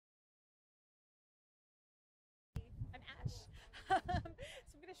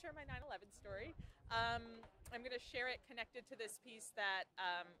share my 9/11 story. I'm going to share it connected to this piece that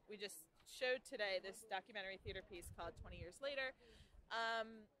we just showed today, this documentary theater piece called 20 Years Later.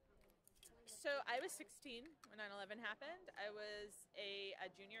 So I was 16 when 9/11 happened. I was a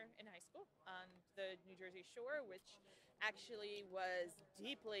junior in high school on the New Jersey shore, which actually was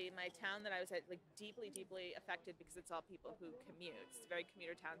deeply, my town that I was at, like deeply affected because it's all people who commute. It's a very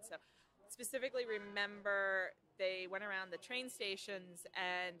commuter town. So specifically remember they went around the train stations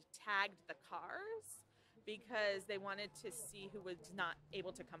and tagged the cars because they wanted to see who was not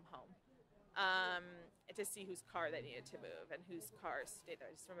able to come home. To see whose car they needed to move and whose cars stayed there.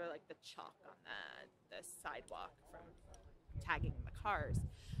 I just remember like the chalk on the sidewalk from tagging the cars.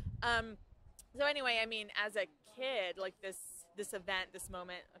 So anyway, I mean, as a kid, like this event, this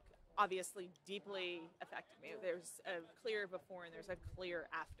moment, obviously deeply affected me. There's a clear before and there's a clear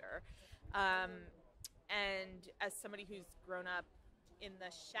after. And as somebody who's grown up in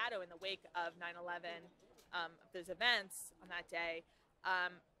the shadow, in the wake of 9/11, those events on that day,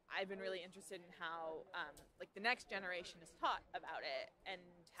 I've been really interested in how like the next generation is taught about it and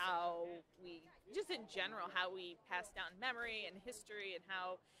how we, just in general, how we pass down memory and history and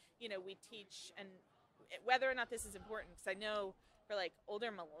how, you know, we teach, and whether or not this is important, because I know for like older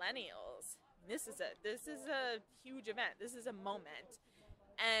millennials, this is a huge event. This is a moment.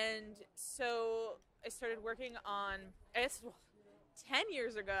 And so I started working on, I guess, 10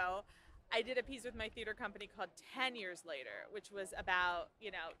 years ago, I did a piece with my theater company called 10 Years Later, which was about,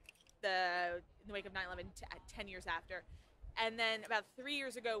 you know, in the wake of 9/11, 10 years after. And then about 3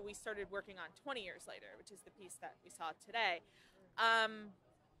 years ago, we started working on 20 Years Later, which is the piece that we saw today.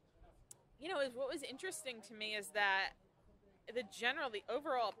 You know, what was interesting to me is that the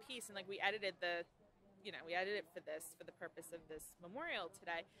overall piece, and like we edited we edited it for the purpose of this memorial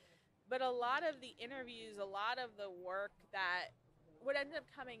today. But a lot of the interviews, a lot of the work that what ended up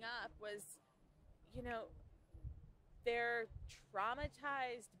coming up was, you know, they're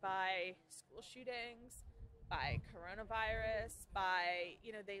traumatized by school shootings, by coronavirus, by,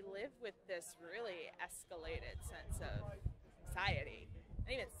 you know, they live with this really escalated sense of anxiety.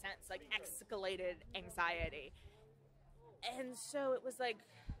 Not even sense, like escalated anxiety. And so it was like,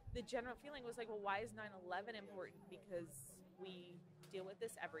 the general feeling was like, well, why is 9/11 important? Because we deal with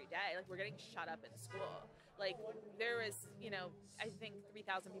this every day. Like, we're getting shut up in school. Like, there was, you know, I think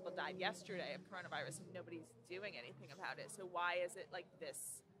 3,000 people died yesterday of coronavirus and nobody's doing anything about it. So why is it like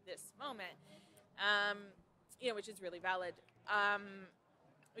this moment? You know, which is really valid.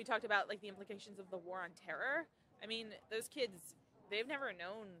 We talked about like the implications of the war on terror. I mean, those kids, they've never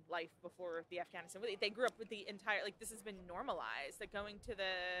known life before the Afghanistan. They grew up with the entire, like, this has been normalized. Like going to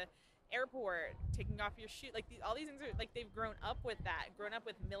the airport, taking off your shoe, like all these things are like, they've grown up with that, grown up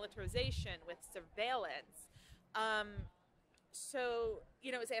with militarization, with surveillance. So,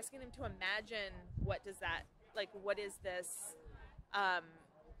 you know, it's asking them to imagine what does that, like, what is this,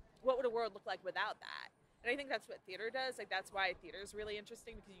 what would a world look like without that? And I think that's what theater does. Like, that's why theater is really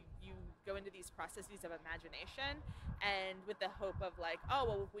interesting, because you go into these processes of imagination and with the hope of like, oh,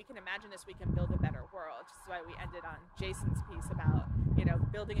 well, if we can imagine this, we can build a better world. Which is why we ended on Jason's piece about, you know,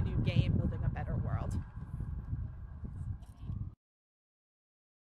 building a new game, building a better world.